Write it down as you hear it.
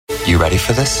You ready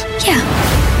for this? Yeah.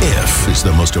 If is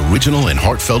the most original and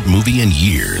heartfelt movie in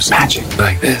years. Magic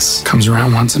like this comes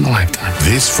around once in a lifetime.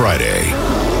 This Friday,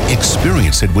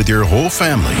 experience it with your whole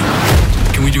family.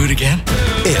 Can we do it again?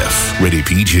 If, rated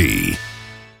PG.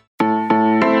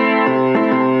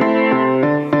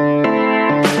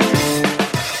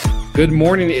 Good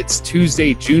morning. It's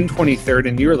Tuesday, June 23rd,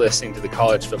 and you're listening to the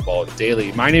College Football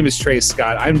Daily. My name is Trey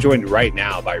Scott. I'm joined right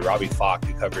now by Robbie Falk,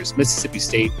 who covers Mississippi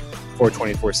State for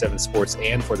 24/7 Sports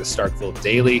and for the Starkville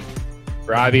Daily.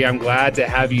 Robbie, I'm glad to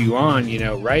have you on. You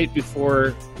know, right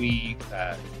before we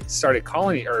started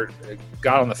calling or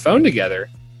got on the phone together,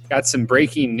 got some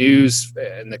breaking news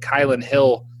in the Kylan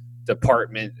Hill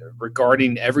department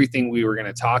regarding everything we were going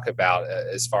to talk about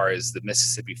as far as the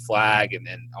Mississippi flag and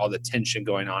all the tension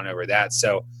going on over that.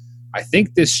 So I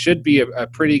think this should be a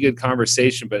pretty good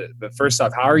conversation. But first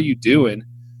off, how are you doing?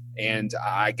 And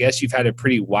I guess you've had a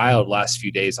pretty wild last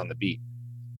few days on the beat.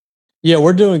 Yeah,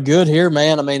 we're doing good here,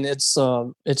 man. I mean, it's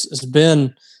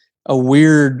been a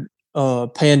weird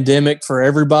pandemic for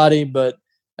everybody, but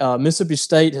Mississippi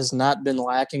State has not been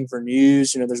lacking for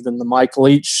news. You know, there's been the Mike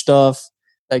Leach stuff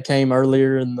that came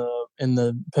earlier in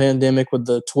the pandemic with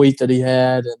the tweet that he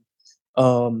had,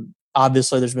 and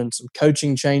obviously there's been some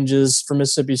coaching changes for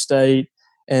Mississippi State,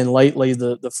 and lately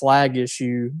the flag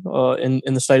issue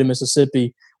in the state of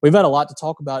Mississippi. We've had a lot to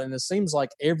talk about, and it seems like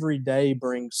every day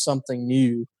brings something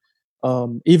new.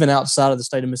 Even outside of the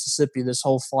state of Mississippi, this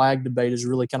whole flag debate is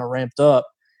really kind of ramped up.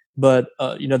 But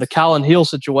you know, the Kylan Hill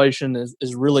situation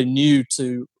is really new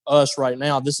to us right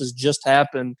now. This has just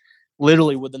happened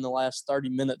literally within the last 30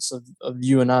 minutes of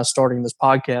you and I starting this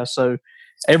podcast. So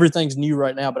everything's new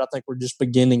right now, but I think we're just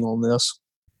beginning on this.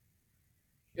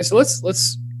 Yeah, so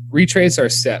let's retrace our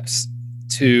steps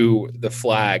to the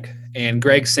flag. And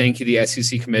Greg Sankey, the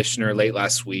SEC commissioner, late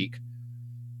last week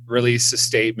released a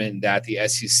statement that the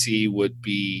SEC would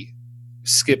be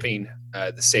skipping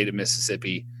the state of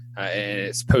Mississippi and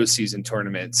its postseason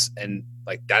tournaments. And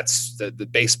like that's the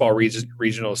baseball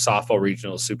regional, softball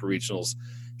regionals, super regionals,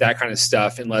 that kind of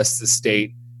stuff, unless the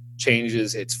state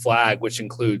changes its flag, which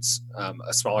includes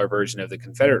a smaller version of the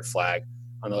Confederate flag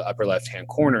on the upper left-hand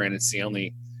corner. And it's the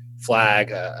only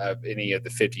flag of any of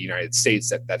the 50 United States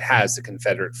that has the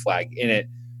Confederate flag in it.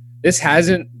 This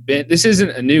isn't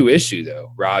a new issue,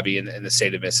 though, Robbie, in the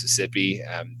state of Mississippi.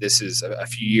 This is a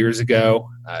few years ago.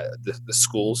 The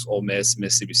schools, Ole Miss,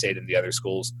 Mississippi State, and the other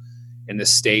schools in the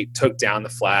state took down the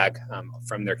flag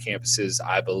from their campuses,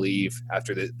 I believe,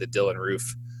 after the Dylan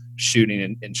Roof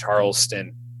shooting in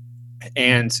Charleston.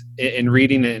 And in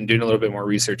reading it and doing a little bit more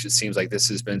research, it seems like this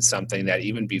has been something that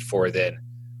even before then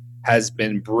has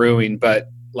been brewing. But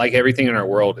like everything in our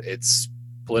world, it's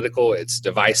political, it's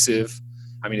divisive.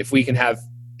 I mean, if we can,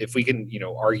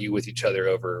 argue with each other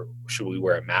over should we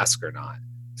wear a mask or not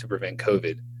to prevent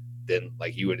COVID, then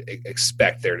like you would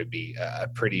expect there to be a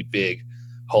pretty big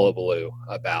hullabaloo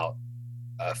about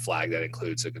a flag that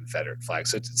includes a Confederate flag.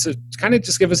 So kind of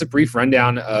just give us a brief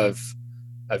rundown of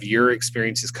your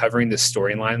experiences covering this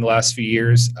storyline the last few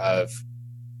years of,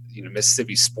 you know,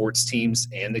 Mississippi sports teams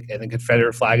and the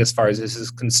Confederate flag as far as this is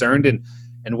concerned,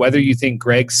 and whether you think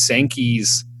Greg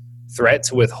Sankey's threat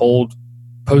to withhold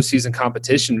postseason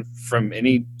competition from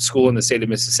any school in the state of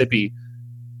Mississippi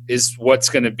is what's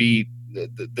going to be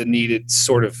the needed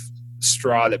sort of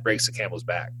straw that breaks the camel's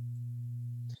back.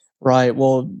 Right.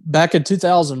 Well, back in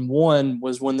 2001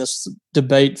 was when this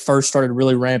debate first started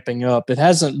really ramping up. It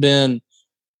hasn't been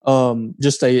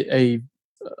just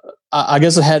I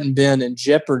guess it hadn't been in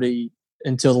jeopardy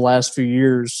until the last few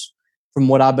years from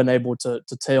what I've been able to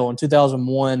tell. In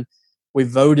 2001, we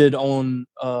voted on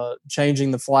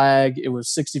changing the flag. It was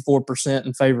 64%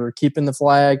 in favor of keeping the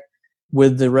flag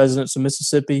with the residents of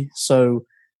Mississippi. So,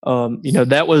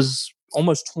 that was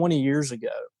almost 20 years ago.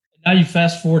 Now you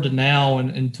fast forward to now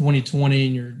in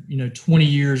 2020, and you're 20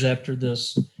 years after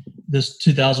this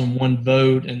 2001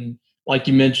 vote, and like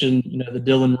you mentioned, the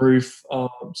Dylan Roof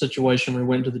situation where we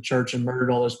went to the church and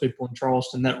murdered all those people in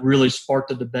Charleston. That really sparked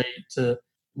the debate to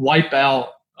wipe out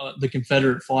the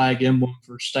Confederate flag emblem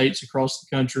for states across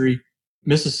the country.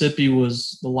 Mississippi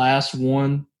was the last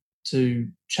one to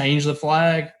change the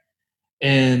flag,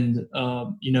 and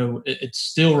it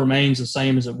still remains the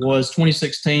same as it was.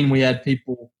 2016, we had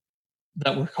people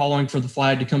that were calling for the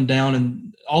flag to come down,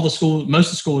 and most of the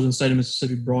schools in the state of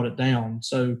Mississippi brought it down.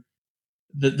 So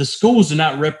the schools do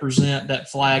not represent that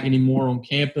flag anymore on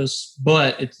campus,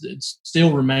 but it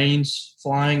still remains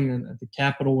flying at the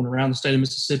Capitol and around the state of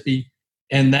Mississippi,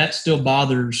 and that still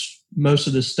bothers most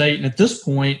of the state. And at this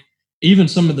point, even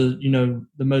some of the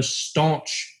most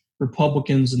staunch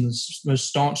Republicans and the most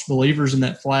staunch believers in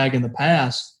that flag in the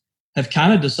past have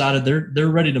kind of decided they're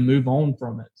ready to move on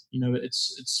from it.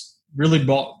 It's really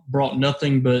brought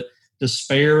nothing but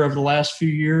despair over the last few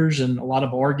years and a lot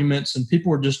of arguments, and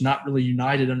people are just not really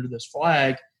united under this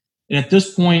flag. And at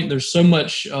this point, there's so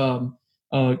much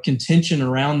contention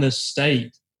around this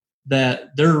state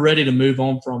that they're ready to move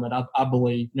on from it. I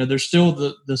believe. There's still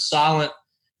the silent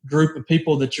group of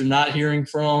people that you're not hearing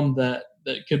from that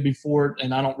could be for it,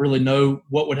 and I don't really know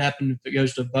what would happen if it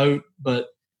goes to vote. But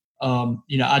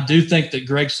I do think that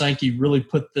Greg Sankey really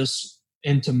put this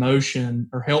into motion,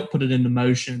 or helped put it into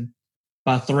motion,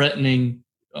 by threatening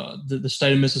the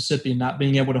state of Mississippi and not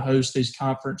being able to host these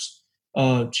conference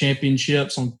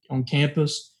championships on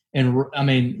campus. And I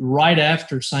mean, right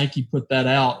after Sankey put that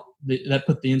out, that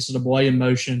put the NCAA in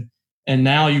motion. And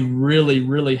now you really,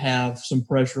 really have some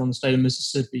pressure on the state of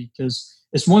Mississippi, because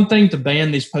it's one thing to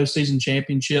ban these postseason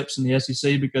championships in the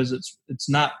SEC because it's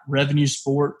not revenue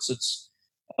sports.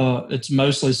 It's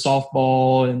mostly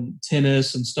softball and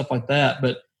tennis and stuff like that.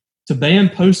 But to ban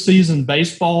postseason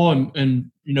baseball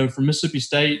and for Mississippi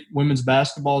State, women's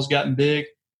basketball has gotten big.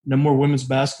 No more women's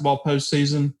basketball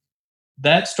postseason.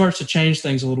 That starts to change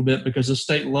things a little bit because the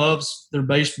state loves their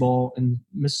baseball, and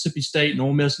Mississippi State and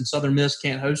Ole Miss and Southern Miss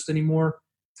can't host anymore.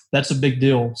 That's a big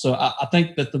deal. So I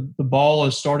think that the ball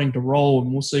is starting to roll,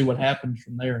 and we'll see what happens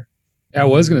from there. I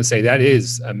was going to say that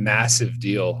is a massive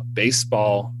deal.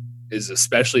 Baseball is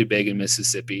especially big in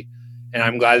Mississippi, and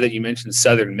I'm glad that you mentioned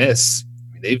Southern Miss.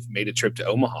 I mean, they've made a trip to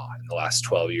Omaha in the last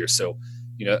 12 years. So,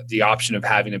 the option of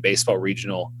having a baseball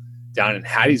regional down in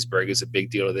Hattiesburg is a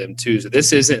big deal to them too. So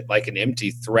this isn't like an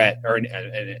empty threat or an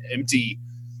empty,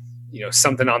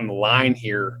 something on the line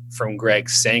here from Greg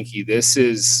Sankey. It's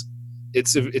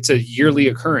a yearly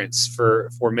occurrence for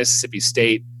Mississippi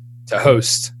State to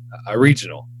host a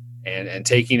regional, and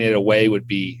taking it away would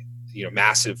be,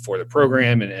 massive for the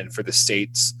program and for the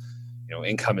state's,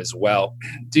 income as well.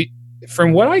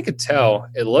 From what I could tell,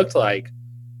 it looked like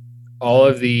all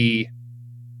of the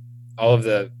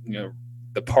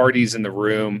the parties in the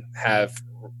room have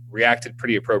reacted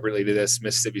pretty appropriately to this.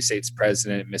 Mississippi State's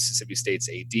president, Mississippi State's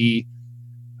AD,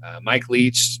 Mike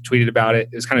Leach tweeted about it.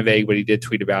 It was kind of vague, but he did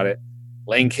tweet about it.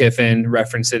 Lane Kiffin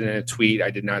referenced it in a tweet. I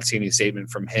did not see any statement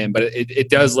from him, but it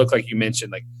does look like you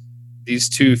mentioned, like, these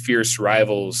two fierce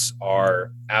rivals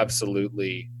are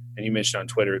absolutely, and you mentioned on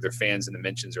Twitter, their fans in the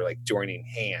mentions are like joining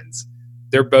hands.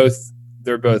 They're both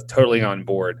totally on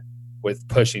board with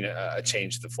pushing a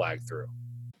change to the flag through.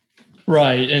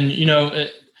 Right. And,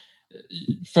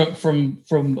 from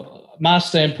my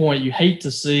standpoint, you hate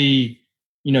to see,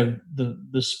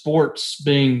 the sports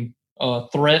being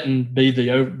threatened be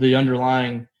the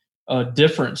underlying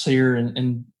difference here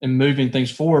and moving things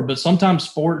forward. But sometimes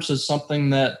sports is something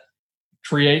that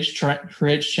creates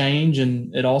change,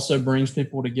 and it also brings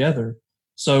people together.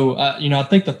 So, I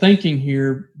think the thinking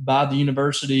here by the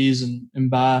universities and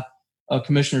by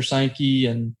Commissioner Sankey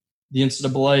and the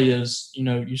NCAA is,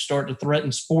 you start to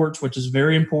threaten sports, which is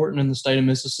very important in the state of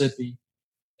Mississippi.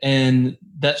 And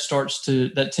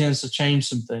that tends to change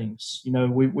some things.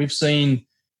 We've seen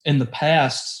in the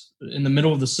past, in the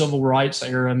middle of the civil rights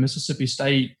era, Mississippi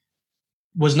State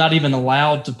was not even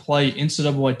allowed to play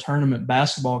NCAA tournament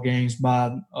basketball games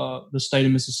by the state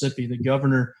of Mississippi. The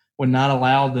governor would not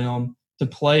allow them to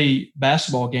play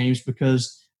basketball games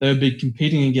because they would be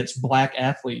competing against black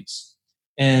athletes.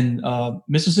 And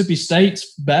Mississippi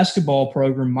State's basketball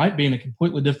program might be in a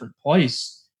completely different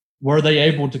place. Were they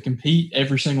able to compete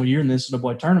every single year in the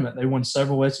NCAA tournament? They won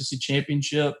several SEC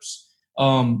championships.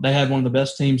 They had one of the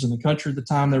best teams in the country at the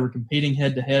time. They were competing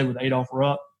head-to-head with Adolph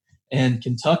Rupp and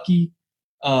Kentucky.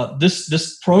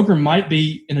 This program might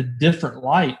be in a different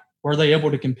light. Were they able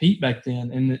to compete back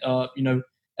then? And,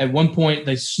 at one point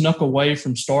they snuck away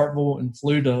from Starkville and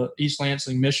flew to East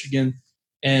Lansing, Michigan,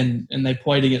 and they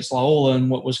played against Loyola in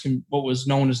what was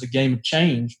known as the Game of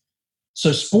Change.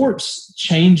 So sports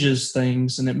changes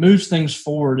things and it moves things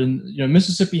forward. And,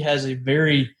 Mississippi has a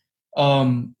very,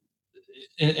 in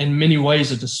many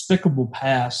ways, a despicable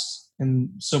past in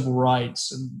civil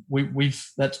rights. And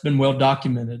that's been well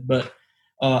documented. But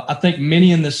I think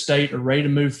many in this state are ready to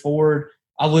move forward.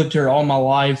 I lived here all my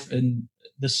life, and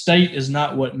the state is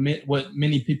not what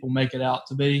many people make it out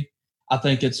to be. I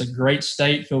think it's a great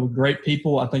state filled with great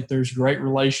people. I think there's great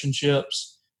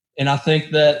relationships. And I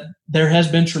think that there has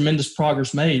been tremendous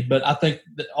progress made. But I think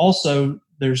that also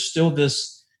there's still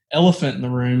this elephant in the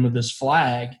room with this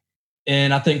flag.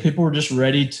 And I think people are just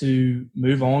ready to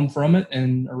move on from it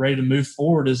and are ready to move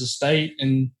forward as a state.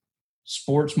 And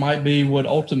sports might be what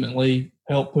ultimately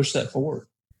help push that forward.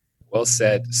 Well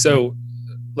said. So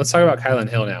let's talk about Kylan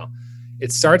Hill now.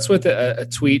 It starts with a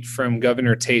tweet from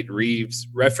Governor Tate Reeves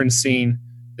referencing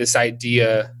this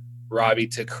idea, Robbie,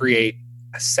 to create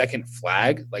a second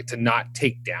flag, like to not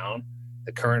take down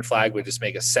the current flag, but just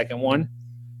make a second one.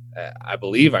 I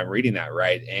believe I'm reading that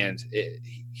right. And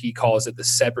he calls it the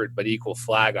separate but equal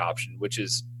flag option, which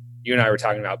is, you and I were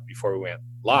talking about before we went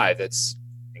live. That's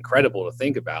incredible to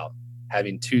think about,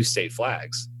 having two state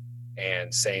flags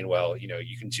and saying, well,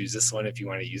 you can choose this one if you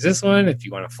want to use this one. If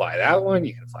you want to fly that one,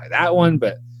 you can fly that one.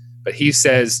 But he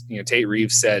says, Tate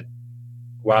Reeves said,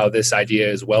 while this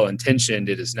idea is well-intentioned,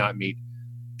 it does not meet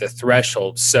the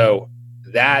threshold. So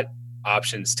that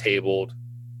option's tabled.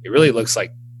 It really looks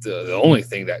like the only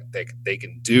thing that they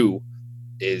can do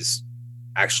is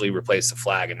actually replace the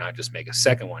flag and not just make a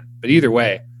second one. But either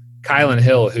way, Kylan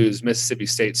Hill, who's Mississippi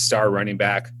State's star running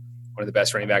back, one of the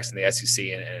best running backs in the SEC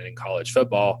and in college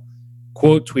football,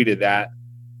 quote tweeted that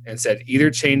and said, either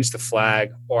change the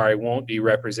flag or I won't be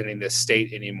representing this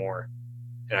state anymore.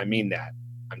 And I mean that.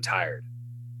 I'm tired.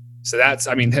 So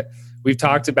we've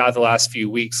talked about the last few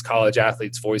weeks, college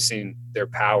athletes voicing their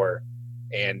power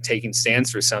and taking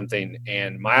stands for something.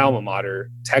 And my alma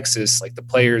mater, Texas, like the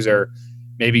players are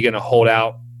maybe going to hold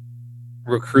out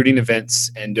recruiting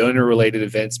events and donor-related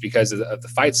events because of the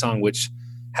fight song, which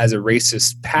has a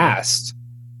racist past.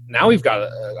 Now we've got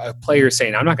a player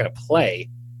saying, I'm not going to play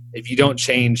if you don't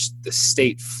change the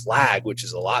state flag, which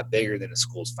is a lot bigger than a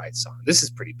school's fight song. This is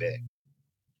pretty big.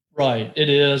 Right. It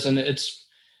is. And it's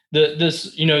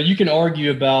this, you can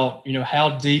argue about,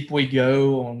 how deep we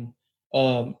go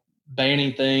on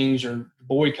banning things or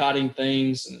boycotting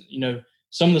things. And,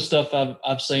 some of the stuff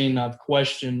I've seen, I've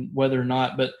questioned whether or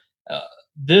not, but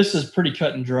this is pretty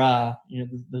cut and dry.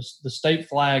 The state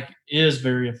flag is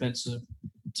very offensive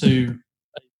to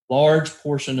a large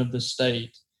portion of the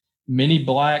state. Many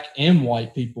black and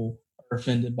white people are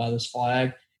offended by this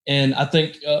flag. And I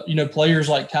think, players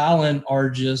like Kylan are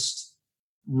just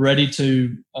ready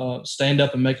to stand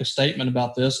up and make a statement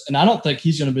about this. And I don't think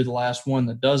he's going to be the last one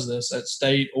that does this at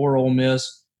State or Ole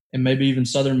Miss and maybe even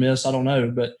Southern Miss. I don't know.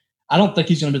 But I don't think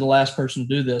he's going to be the last person to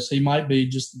do this. He might be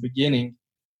just the beginning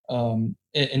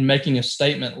in making a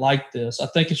statement like this. I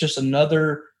think it's just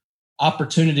another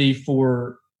opportunity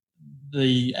for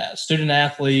the student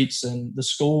athletes and the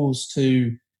schools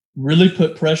to really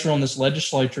put pressure on this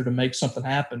legislature to make something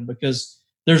happen, because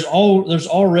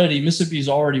Mississippi's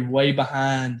already way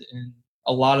behind in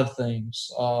a lot of things.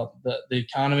 The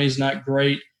economy is not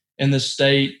great in the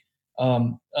state.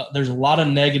 There's a lot of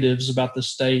negatives about the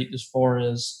state as far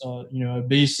as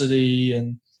obesity,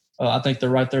 and I think they're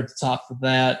right there at the top for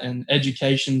that. And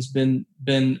education's been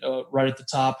right at the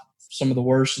top, some of the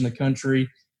worst in the country.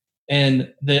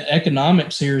 And the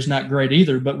economics here is not great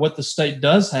either. But what the state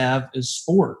does have is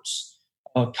sports,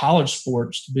 college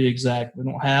sports to be exact. We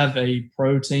don't have a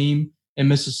pro team in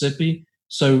Mississippi.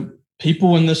 So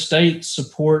people in the state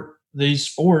support these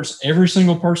sports. Every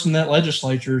single person in that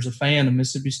legislature is a fan of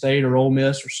Mississippi State or Ole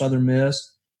Miss or Southern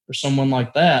Miss or someone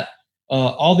like that.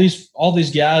 All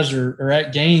these guys are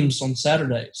at games on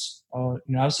Saturdays.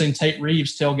 I've seen Tate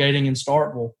Reeves tailgating in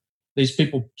Starkville. These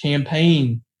people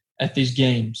campaign at these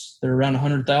games. There are around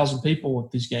 100,000 people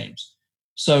at these games.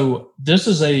 So this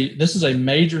is a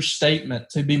major statement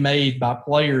to be made by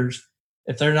players.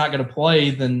 If they're not going to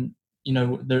play, then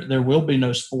there will be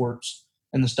no sports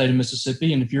in the state of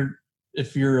Mississippi. And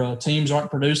if your teams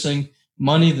aren't producing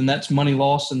money, then that's money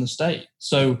lost in the state.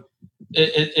 So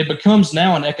it becomes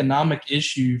now an economic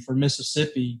issue for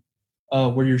Mississippi,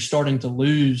 where you're starting to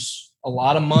lose a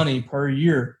lot of money per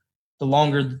year the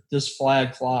longer this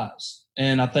flag flies.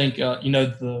 And I think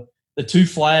the two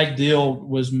flag deal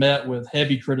was met with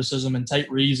heavy criticism, and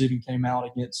Tate Reeves even came out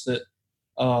against it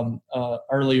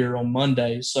earlier on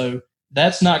Monday. So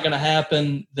that's not going to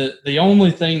happen. The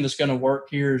only thing that's going to work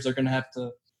here is they're going to have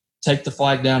to take the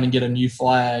flag down and get a new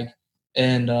flag.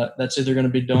 And that's either going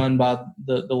to be done by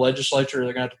the legislature, or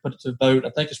they're going to have to put it to a vote. I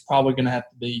think it's probably going to have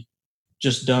to be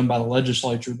just done by the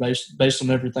legislature based on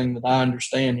everything that I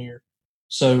understand here.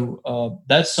 So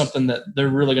that's something that they're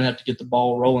really going to have to get the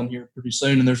ball rolling here pretty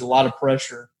soon. And there's a lot of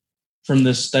pressure from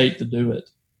this state to do it.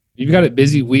 You've got a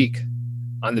busy week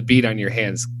on the beat on your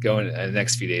hands going the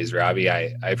next few days, Robbie.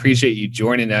 I appreciate you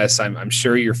joining us. I'm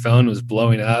sure your phone was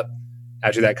blowing up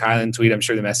after that Kylan tweet. I'm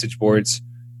sure the message boards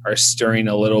are stirring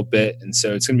a little bit. And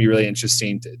so it's going to be really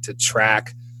interesting to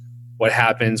track what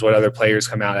happens, what other players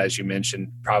come out, as you mentioned,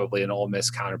 probably an Ole Miss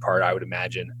counterpart, I would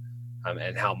imagine,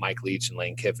 and how Mike Leach and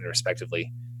Lane Kiffin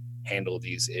respectively handle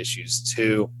these issues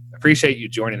too. Appreciate you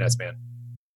joining us, man.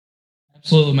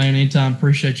 Absolutely, man. Anytime.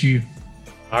 Appreciate you.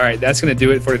 All right, that's going to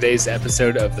do it for today's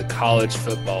episode of the College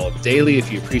Football Daily.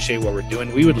 If you appreciate what we're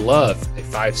doing, we would love a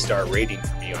 5-star rating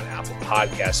from you on Apple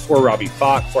Podcasts. For Robbie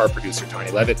Falk, for our producer, Tony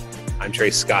Levitt, I'm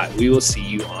Trey Scott. We will see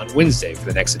you on Wednesday for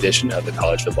the next edition of the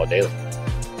College Football Daily.